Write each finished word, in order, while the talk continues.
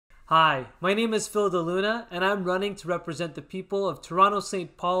Hi, my name is Phil DeLuna, and I'm running to represent the people of Toronto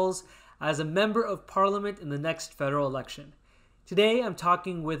St. Paul's as a member of Parliament in the next federal election. Today, I'm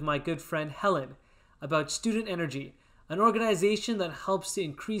talking with my good friend Helen about Student Energy, an organization that helps to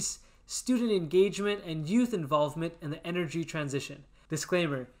increase student engagement and youth involvement in the energy transition.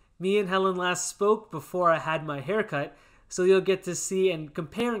 Disclaimer, me and Helen last spoke before I had my haircut, so you'll get to see and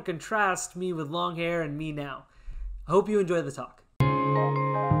compare and contrast me with long hair and me now. I hope you enjoy the talk.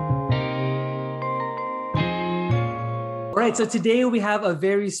 All right, so today we have a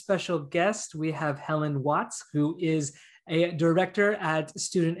very special guest. We have Helen Watts, who is a director at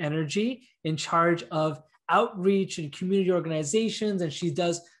Student Energy in charge of outreach and community organizations. And she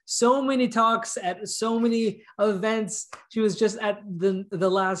does so many talks at so many events. She was just at the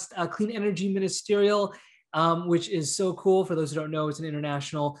last Clean Energy Ministerial, which is so cool. For those who don't know, it's an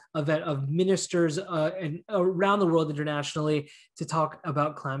international event of ministers and around the world internationally to talk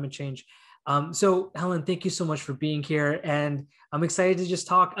about climate change. So Helen, thank you so much for being here. And I'm excited to just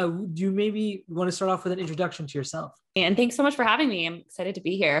talk. Do you maybe want to start off with an introduction to yourself? And thanks so much for having me. I'm excited to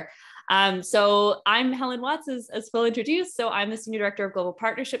be here. So I'm Helen Watts, as Phil introduced. So I'm the Senior Director of Global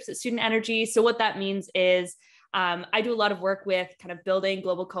Partnerships at Student Energy. So what that means is I do a lot of work with kind of building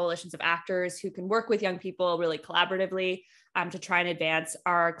global coalitions of actors who can work with young people really collaboratively to try and advance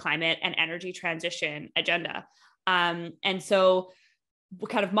our climate and energy transition agenda. And so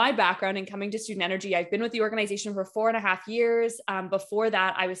kind of my background in coming to Student Energy, I've been with the organization for 4.5 years. Before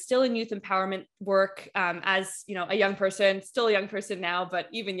that, I was still in youth empowerment work as a young person, still a young person now, but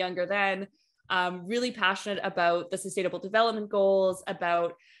even younger then. Really passionate about the Sustainable Development Goals,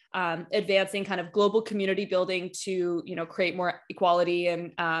 about advancing kind of global community building to create more equality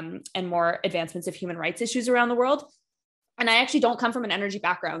and more advancements of human rights issues around the world. And I actually don't come from an energy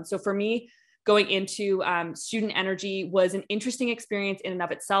background, so for me, going into Student Energy was an interesting experience in and of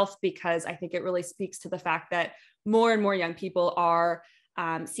itself, because I think it really speaks to the fact that more and more young people are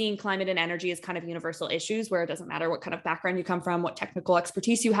seeing climate and energy as kind of universal issues, where it doesn't matter what kind of background you come from, what technical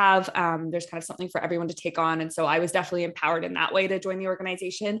expertise you have, there's kind of something for everyone to take on. And so I was definitely empowered in that way to join the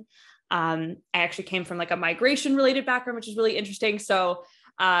organization. I actually came from like a migration related background, which is really interesting. So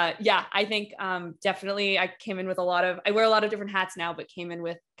I think definitely I came in with I wear a lot of different hats now, but came in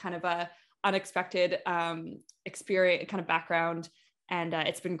with kind of a unexpected experience, kind of background. And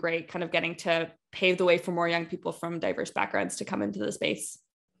it's been great kind of getting to pave the way for more young people from diverse backgrounds to come into the space.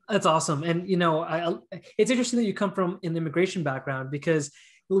 That's awesome. And, it's interesting that you come from an immigration background, because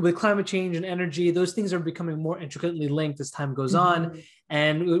with climate change and energy, those things are becoming more intricately linked as time goes on.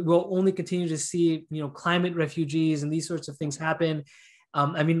 And we'll only continue to see, climate refugees and these sorts of things happen.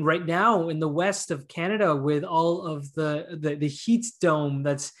 Right now in the west of Canada, with all of the heat dome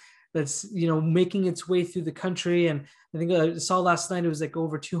that's making its way through the country. And I think I saw last night, it was like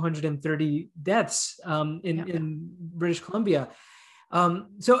over 230 deaths in British Columbia.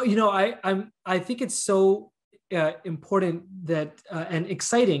 I think it's so important that and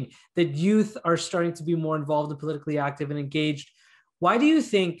exciting that youth are starting to be more involved and politically active and engaged. Why do you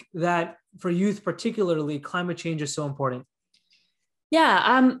think that for youth particularly, climate change is so important?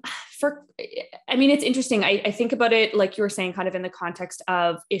 Yeah, it's interesting. I think about it, like you were saying, kind of in the context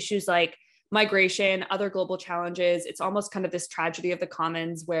of issues like migration, other global challenges. It's almost kind of this tragedy of the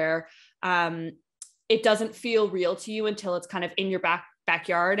commons where it doesn't feel real to you until it's kind of in your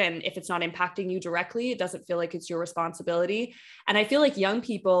backyard. And if it's not impacting you directly, it doesn't feel like it's your responsibility. And I feel like young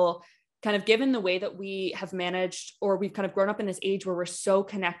people, kind of given the way that we have managed, or we've kind of grown up in this age where we're so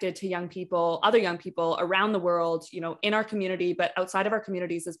connected to young people, other young people around the world, in our community, but outside of our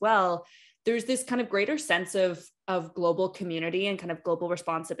communities as well, there's this kind of greater sense of global community and kind of global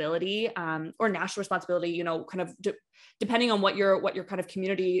responsibility, or national responsibility, kind of depending on what your kind of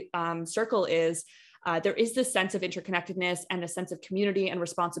community circle is. There is this sense of interconnectedness and a sense of community and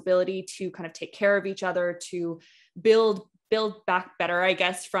responsibility to kind of take care of each other, to build back better, I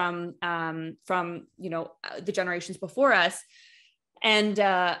guess, from the generations before us. And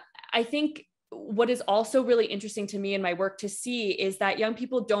I think what is also really interesting to me in my work to see is that young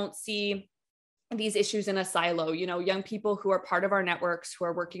people don't see these issues in a silo. Young people who are part of our networks, who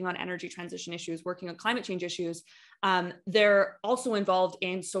are working on energy transition issues, working on climate change issues, they're also involved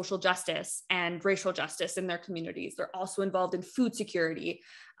in social justice and racial justice in their communities. They're also involved in food security,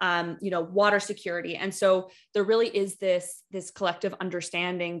 water security. And so there really is this collective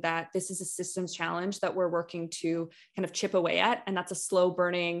understanding that this is a systems challenge that we're working to kind of chip away at. And that's a slow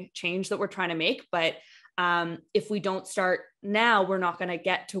burning change that we're trying to make. But If we don't start now, we're not going to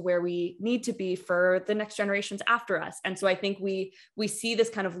get to where we need to be for the next generations after us. And so I think we see this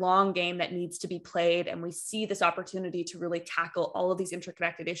kind of long game that needs to be played, and we see this opportunity to really tackle all of these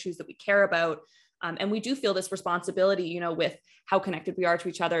interconnected issues that we care about. And we do feel this responsibility, with how connected we are to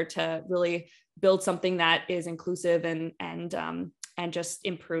each other, to really build something that is inclusive and just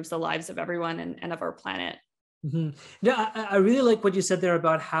improves the lives of everyone and of our planet. Mm-hmm. Yeah, I really like what you said there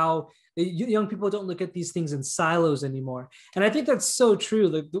about how young people don't look at these things in silos anymore. And I think that's so true.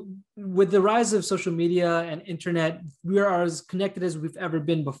 Like with the rise of social media and internet, we are as connected as we've ever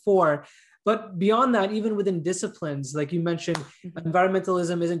been before. But beyond that, even within disciplines, like you mentioned,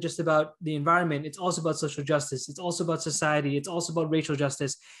 environmentalism isn't just about the environment. It's also about social justice. It's also about society. It's also about racial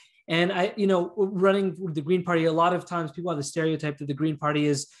justice. And running the Green Party, a lot of times people have the stereotype that the Green Party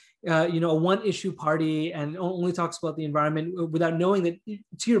is, a one issue party and only talks about the environment, without knowing that,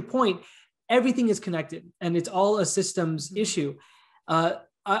 to your point, everything is connected and it's all a systems issue.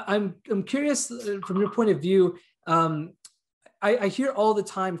 I'm curious from your point of view. I hear all the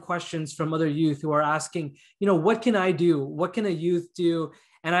time questions from other youth who are asking, what can I do? What can a youth do?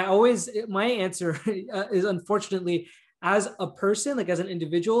 And my answer is, unfortunately, as a person, like as an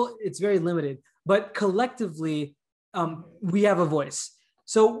individual, it's very limited, but collectively, we have a voice.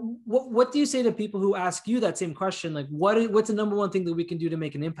 So what do you say to people who ask you that same question? Like, what's the number one thing that we can do to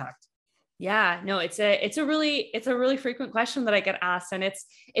make an impact? Yeah, no, it's a really frequent question that I get asked, and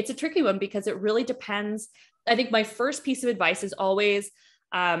it's a tricky one because it really depends. I think my first piece of advice is always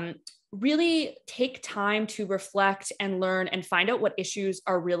really take time to reflect and learn and find out what issues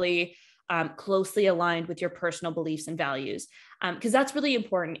are really closely aligned with your personal beliefs and values, because that's really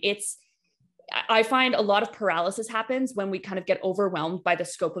important. I find a lot of paralysis happens when we kind of get overwhelmed by the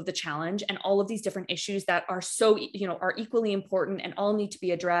scope of the challenge and all of these different issues that are are equally important and all need to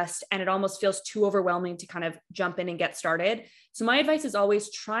be addressed. And it almost feels too overwhelming to kind of jump in and get started. So my advice is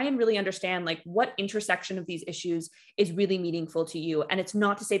always try and really understand like what intersection of these issues is really meaningful to you. And it's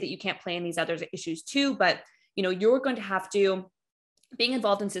not to say that you can't play in these other issues too, but you're going to have to, being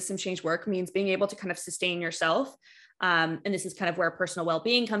involved in system change work means being able to kind of sustain yourself. And this is kind of where personal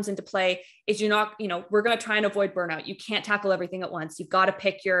well-being comes into play, is you're not, we're going to try and avoid burnout. You can't tackle everything at once. You've got to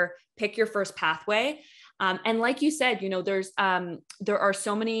pick your first pathway. And like you said, there are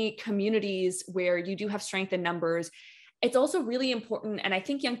so many communities where you do have strength in numbers. It's also really important, and I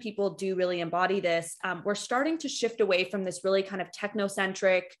think young people do really embody this. We're starting to shift away from this really kind of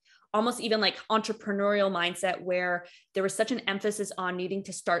technocentric, almost even like entrepreneurial mindset where there was such an emphasis on needing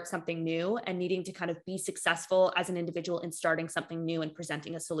to start something new and needing to kind of be successful as an individual in starting something new and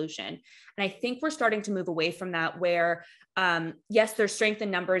presenting a solution. And I think we're starting to move away from that where, yes, there's strength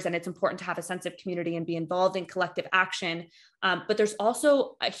in numbers and it's important to have a sense of community and be involved in collective action. But there's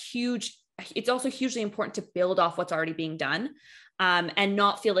also it's also hugely important to build off what's already being done, and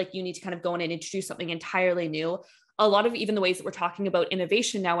not feel like you need to kind of go in and introduce something entirely new. A lot of even the ways that we're talking about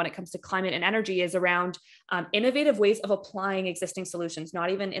innovation now when it comes to climate and energy is around innovative ways of applying existing solutions, not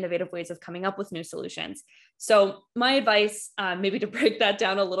even innovative ways of coming up with new solutions. So my advice, maybe to break that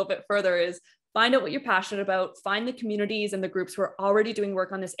down a little bit further, is find out what you're passionate about, find the communities and the groups who are already doing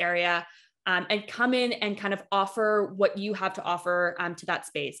work on this area, and come in and kind of offer what you have to offer to that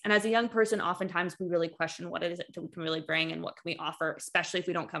space. And as a young person, oftentimes we really question what it is that we can really bring and what can we offer, especially if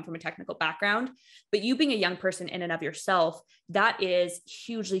we don't come from a technical background. But you being a young person in and of yourself, that is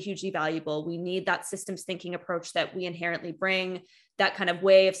hugely, hugely valuable. We need that systems thinking approach that we inherently bring, that kind of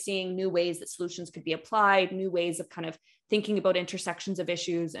way of seeing new ways that solutions could be applied, new ways of kind of thinking about intersections of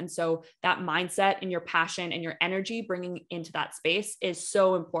issues. And so that mindset and your passion and your energy bringing into that space is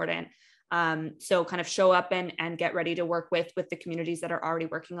so important. So kind of show up and get ready to work with the communities that are already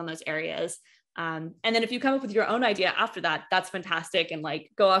working on those areas. And then if you come up with your own idea after that, that's fantastic. And like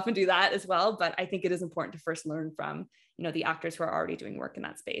go off and do that as well. But I think it is important to first learn from, the actors who are already doing work in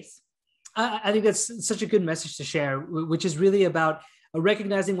that space. I think that's such a good message to share, which is really about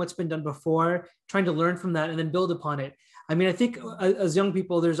recognizing what's been done before, trying to learn from that and then build upon it. I mean, I think as young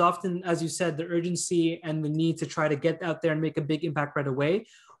people, there's often, as you said, the urgency and the need to try to get out there and make a big impact right away,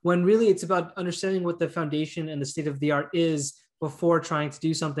 when really it's about understanding what the foundation and the state of the art is before trying to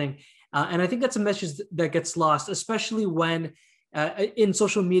do something. And I think that's a message that gets lost, especially when in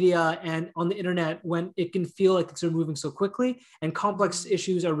social media and on the internet, when it can feel like things are moving so quickly and complex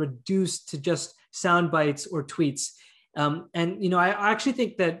issues are reduced to just sound bites or tweets. I actually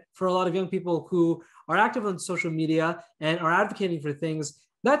think that for a lot of young people who are active on social media and are advocating for things,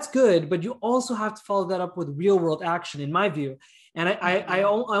 that's good, but you also have to follow that up with real world action, in my view. And I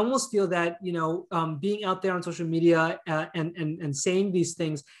almost feel that, being out there on social media and saying these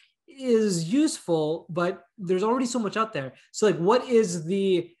things, is useful, but there's already so much out there. So like, what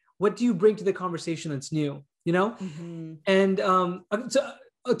do you bring to the conversation that's new, you know? Mm-hmm. And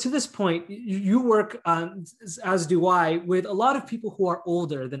to this point, you work, as do I, with a lot of people who are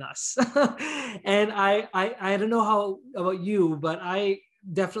older than us. And I don't know how about you, but I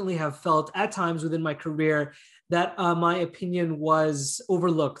definitely have felt at times within my career that my opinion was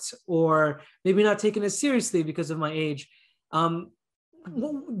overlooked or maybe not taken as seriously because of my age. Do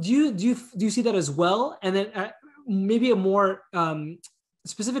you see that as well? And then maybe a more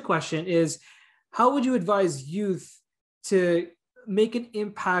specific question is, how would you advise youth to make an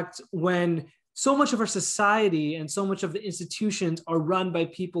impact when so much of our society and so much of the institutions are run by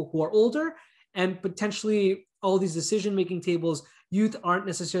people who are older, and potentially all these decision-making tables, youth aren't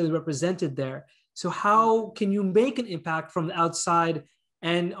necessarily represented there? So how can you make an impact from the outside?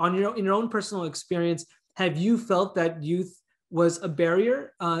 And in your own personal experience, have you felt that youth was a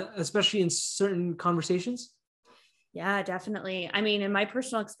barrier, especially in certain conversations? Yeah, definitely. I mean, in my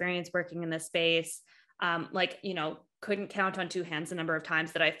personal experience working in this space, couldn't count on two hands the number of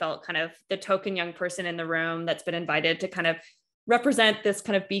times that I felt kind of the token young person in the room that's been invited to kind of represent this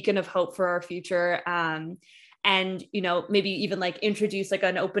kind of beacon of hope for our future. And, maybe even like introduce like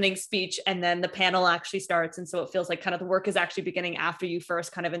an opening speech, and then the panel actually starts. And so it feels like kind of the work is actually beginning after you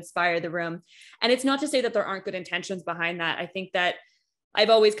first kind of inspire the room. And it's not to say that there aren't good intentions behind that. I think that I've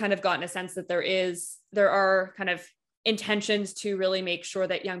always kind of gotten a sense that there are kind of intentions to really make sure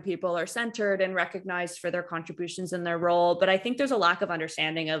that young people are centered and recognized for their contributions in their role. But I think there's a lack of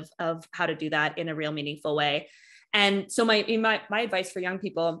understanding of how to do that in a real meaningful way. And so my advice for young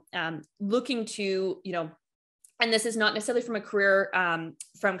people looking to, and this is not necessarily from a career,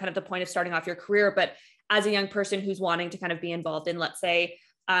 from kind of the point of starting off your career, but as a young person who's wanting to kind of be involved in, let's say,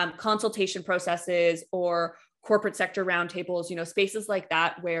 consultation processes or corporate sector roundtables, spaces like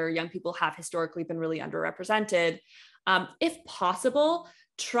that where young people have historically been really underrepresented. If possible,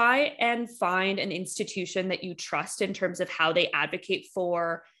 try and find an institution that you trust in terms of how they advocate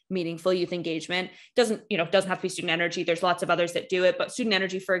for meaningful youth engagement. Doesn't have to be Student Energy. There's lots of others that do it, but Student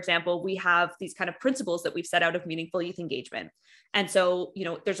Energy, for example, we have these kind of principles that we've set out of meaningful youth engagement. And so,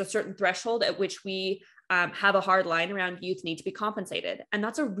 there's a certain threshold at which we have a hard line around youth need to be compensated. And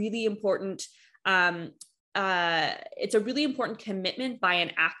that's a really important it's a really important commitment by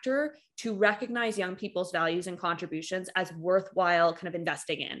an actor to recognize young people's values and contributions as worthwhile kind of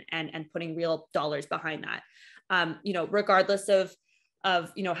investing in and putting real dollars behind that. Regardless of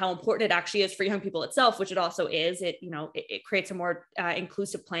how important it actually is for young people itself, which it also is, it creates a more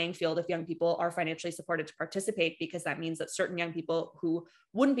inclusive playing field if young people are financially supported to participate, because that means that certain young people who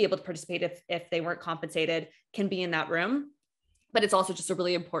wouldn't be able to participate if they weren't compensated can be in that room. But it's also just a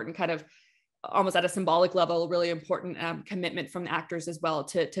really important kind of, almost at a symbolic level, really important commitment from the actors as well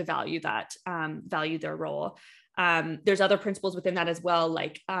to value that, value their role. There's other principles within that as well,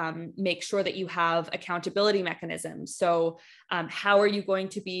 like make sure that you have accountability mechanisms. So how are you going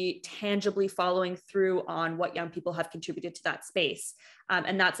to be tangibly following through on what young people have contributed to that space?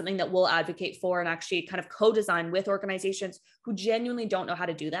 And that's something that we'll advocate for and actually kind of co-design with organizations who genuinely don't know how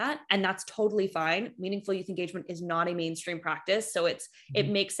to do that. And that's totally fine. Meaningful youth engagement is not a mainstream practice. So it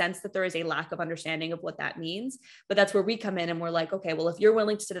makes sense that there is a lack of understanding of what that means. But that's where we come in and we're like, okay, well, if you're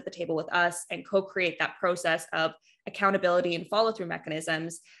willing to sit at the table with us and co-create that process of accountability and follow-through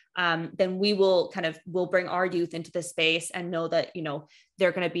mechanisms, then we'll bring our youth into the space and know that,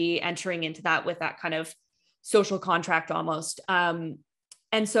 they're going to be entering into that with that kind of social contract almost.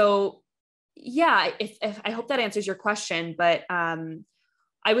 And so, yeah, if I hope that answers your question, but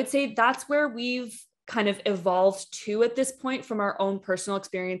I would say that's where we've kind of evolved to at this point from our own personal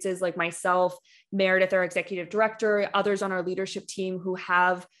experiences, like myself, Meredith, our executive director, others on our leadership team who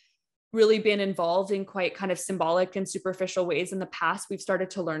have really been involved in quite kind of symbolic and superficial ways in the past. We've started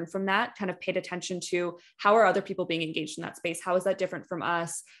to learn from that, kind of paid attention to how are other people being engaged in that space? How is that different from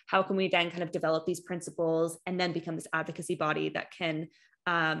us? How can we then kind of develop these principles and then become this advocacy body that can,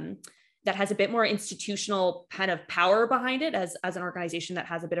 that has a bit more institutional kind of power behind it as an organization that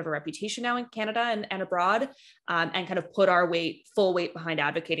has a bit of a reputation now in Canada and abroad, and kind of put our full weight behind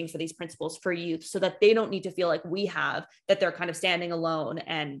advocating for these principles for youth so that they don't need to feel like we have, that they're kind of standing alone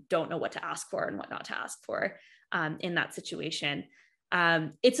and don't know what to ask for and what not to ask for in that situation.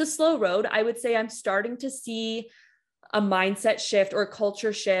 It's a slow road. I would say I'm starting to see a mindset shift or a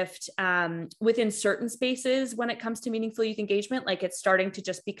culture shift within certain spaces when it comes to meaningful youth engagement. Like it's starting to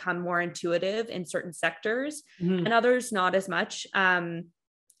just become more intuitive in certain sectors and others not as much. And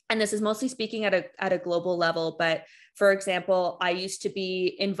this is mostly speaking at a global level. But for example, I used to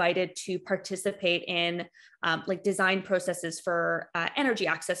be invited to participate in like design processes for energy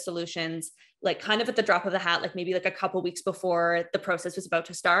access solutions, like kind of at the drop of the hat, like maybe like a couple weeks before the process was about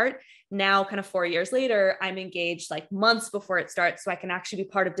to start. Now, kind of 4 years later, I'm engaged like months before it starts. So I can actually be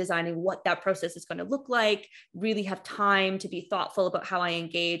part of designing what that process is going to look like, really have time to be thoughtful about how I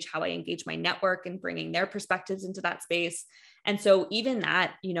engage my network and bringing their perspectives into that space. And so even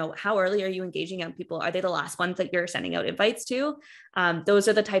that, you know, how early are you engaging young people? Are they the last ones that you're sending out invites to? Those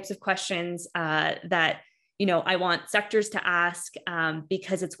are the types of questions that, you know, I want sectors to ask,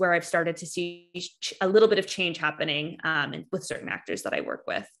 because it's where I've started to see a little bit of change happening with certain actors that I work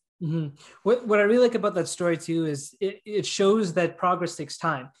with. Mm-hmm. What I really like about that story too is it shows that progress takes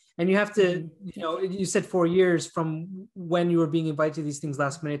time. And you have to, you know, you said 4 years from when you were being invited to these things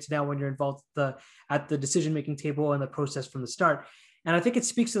last minute to now when you're involved at the decision-making table and the process from the start. And I think it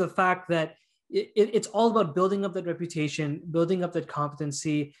speaks to the fact that it's all about building up that reputation, building up that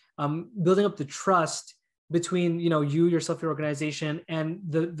competency, building up the trust between, you know, you, yourself, your organization, and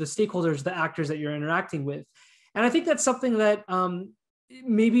the stakeholders, the actors that you're interacting with. And I think that's something that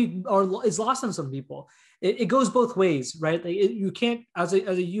maybe is lost on some people. It goes both ways, right? Like you can't, as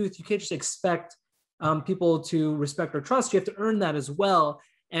a youth, you can't just expect people to respect or trust. You have to earn that as well,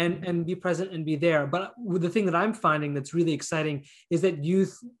 and be present and be there. But the thing that I'm finding that's really exciting is that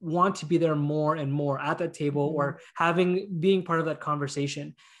youth want to be there more and more at that table, or being part of that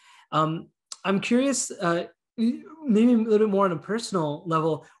conversation. I'm curious, maybe a little bit more on a personal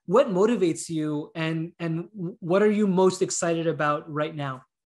level, what motivates you, and what are you most excited about right now?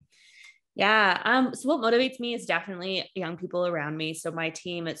 Yeah. So what motivates me is definitely young people around me. So my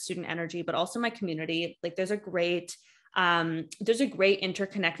team at Student Energy, but also my community. Like there's a great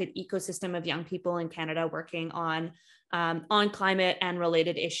interconnected ecosystem of young people in Canada working on climate and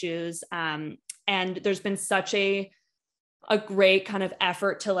related issues. And there's been such a great kind of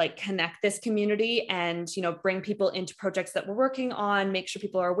effort to like connect this community and, you know, bring people into projects that we're working on, make sure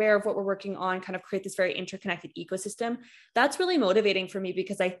people are aware of what we're working on, kind of create this very interconnected ecosystem. That's really motivating for me,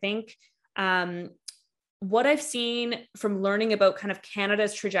 because I think what I've seen from learning about kind of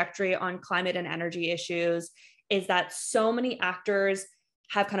Canada's trajectory on climate and energy issues is that so many actors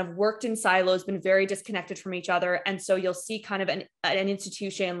have kind of worked in silos, been very disconnected from each other. And so you'll see kind of an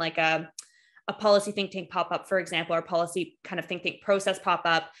institution like a policy think tank pop up, for example, or policy kind of think tank process pop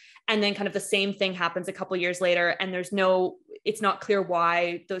up. And then kind of the same thing happens a couple of years later. And it's not clear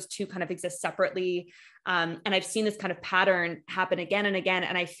why those two kind of exist separately. And I've seen this kind of pattern happen again and again.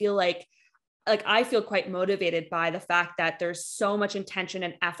 And I feel like I feel quite motivated by the fact that there's so much intention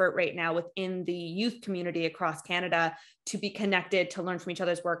and effort right now within the youth community across Canada to be connected, to learn from each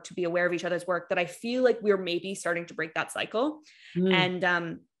other's work, to be aware of each other's work, that I feel like we're maybe starting to break that cycle.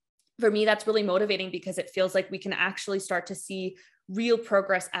 And for me, that's really motivating, because it feels like we can actually start to see real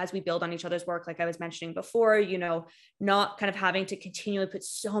progress as we build on each other's work. Like I was mentioning before, you know, not kind of having to continually put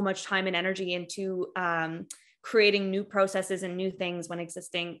so much time and energy into creating new processes and new things when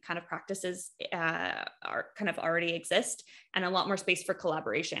existing kind of practices are kind of already exist, and a lot more space for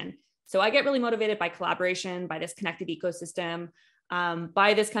collaboration. So I get really motivated by collaboration, by this connected ecosystem,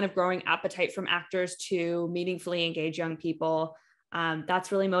 by this kind of growing appetite from actors to meaningfully engage young people.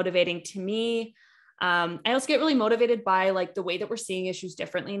 That's really motivating to me. I also get really motivated by like the way that we're seeing issues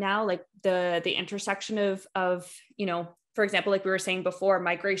differently now, like the intersection of, you know, for example, like we were saying before,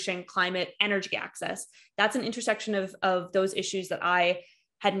 migration, climate, energy access. That's an intersection of those issues that I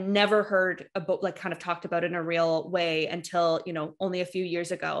had never heard about, like kind of talked about in a real way until, you know, only a few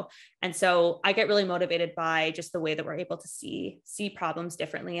years ago. And so I get really motivated by just the way that we're able to see problems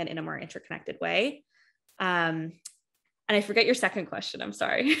differently and in a more interconnected way. And I forget your second question. I'm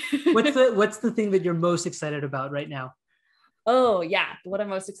sorry. What's the thing that you're most excited about right now? Oh yeah, what I'm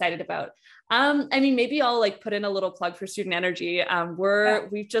most excited about. I mean, maybe I'll like put in a little plug for Student Energy.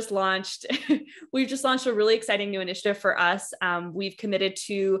 We've just launched a really exciting new initiative for us. We've committed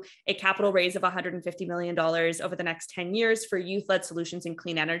to a capital raise of $150 million over the next 10 years for youth-led solutions in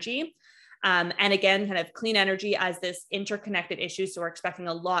clean energy. And again, kind of clean energy as this interconnected issue. So we're expecting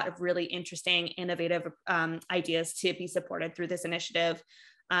a lot of really interesting, innovative ideas to be supported through this initiative.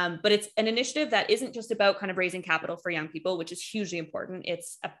 But it's an initiative that isn't just about kind of raising capital for young people, which is hugely important.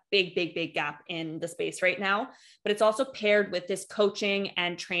 It's a big gap in the space right now, but it's also paired with this coaching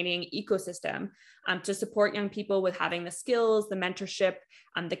and training ecosystem to support young people with having the skills, the mentorship,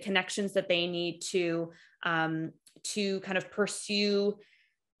 the connections that they need to kind of pursue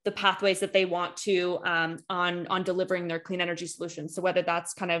the pathways that they want to on delivering their clean energy solutions. So whether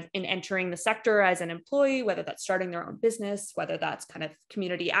that's kind of in entering the sector as an employee, whether that's starting their own business, whether that's kind of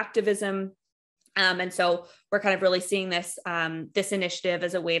community activism, And so we're kind of really seeing this, this initiative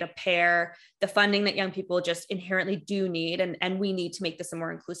as a way to pair the funding that young people just inherently do need, and we need to make this a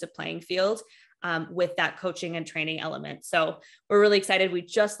more inclusive playing field, with that coaching and training element. So we're really excited. We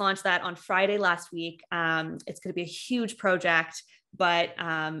just launched that on Friday last week. It's going to be a huge project, but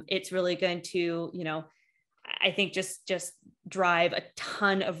it's really going to, I think just drive a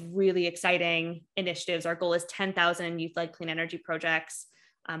ton of really exciting initiatives. Our goal is 10,000 youth-led clean energy projects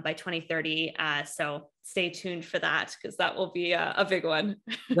by 2030. So stay tuned for that, because that will be a big one.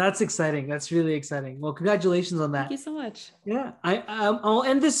 That's exciting. That's really exciting. Well, congratulations on that. Thank you so much. Yeah, I'll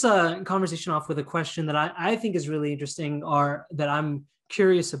end this conversation off with a question that I think is really interesting, or that I'm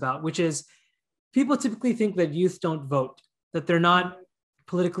curious about, which is, people typically think that youth don't vote, that they're not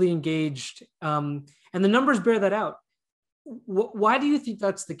politically engaged, and the numbers bear that out. Why do you think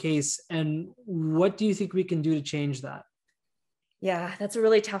that's the case, and what do you think we can do to change that? Yeah, that's a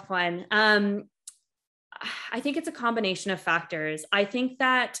really tough one. I think it's a combination of factors. I think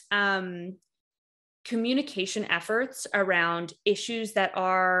that communication efforts around issues that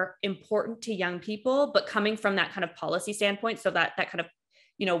are important to young people, but coming from that kind of policy standpoint, so that kind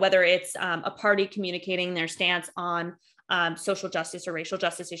of, whether it's a party communicating their stance on social justice or racial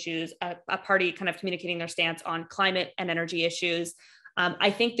justice issues, a party kind of communicating their stance on climate and energy issues. I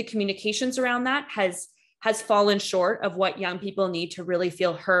think the communications around that has fallen short of what young people need to really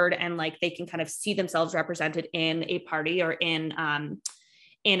feel heard, and like they can kind of see themselves represented in a party or in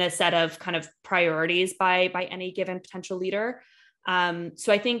a set of kind of priorities by any given potential leader.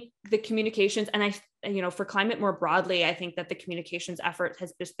 So I think the communications, and for climate more broadly, I think that the communications effort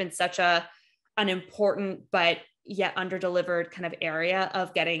has just been such an important but yet underdelivered kind of area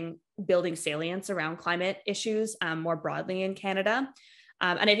of building salience around climate issues more broadly in Canada.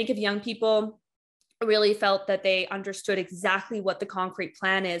 And I think if young people really felt that they understood exactly what the concrete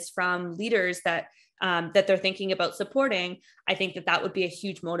plan is from leaders that they're thinking about supporting, I think that would be a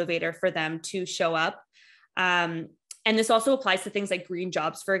huge motivator for them to show up. And this also applies to things like green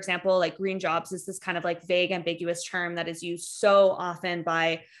jobs, for example. Like, green jobs is this kind of like vague, ambiguous term that is used so often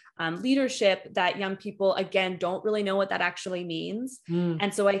by leadership that young people, again, don't really know what that actually means.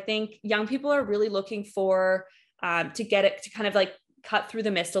 And so I think young people are really looking for to get it to kind of like cut through the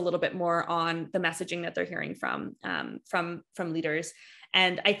mist a little bit more on the messaging that they're hearing from leaders.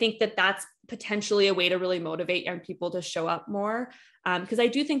 And I think that that's potentially a way to really motivate young people to show up more. Because I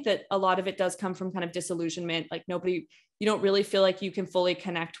do think that a lot of it does come from kind of disillusionment. Like, you don't really feel like you can fully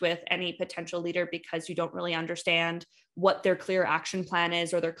connect with any potential leader because you don't really understand what their clear action plan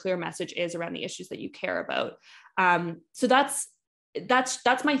is or their clear message is around the issues that you care about. So that's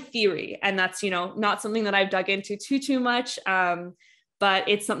my theory. And that's, not something that I've dug into too much. But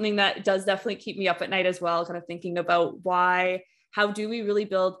it's something that does definitely keep me up at night as well, kind of thinking about how do we really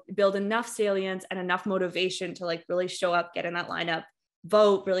build enough salience and enough motivation to like really show up, get in that lineup,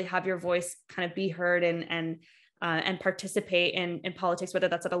 vote, really have your voice kind of be heard and participate in politics, whether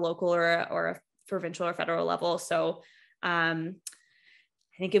that's at a local or a provincial or federal level. So I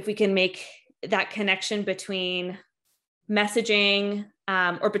think if we can make that connection between messaging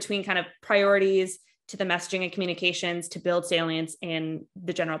or between kind of priorities to the messaging and communications to build salience in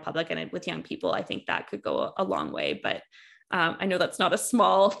the general public and with young people, I think that could go a long way. But I know that's not a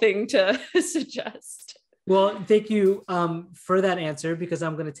small thing to suggest. Well, thank you for that answer, because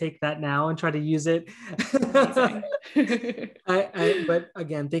I'm going to take that now and try to use it. But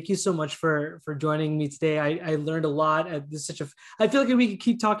again, thank you so much for joining me today. I learned a lot. I feel like we could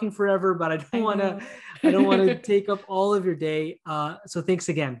keep talking forever, but I don't want to take up all of your day. So thanks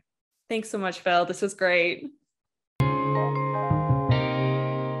again. Thanks so much, Phil. This was great.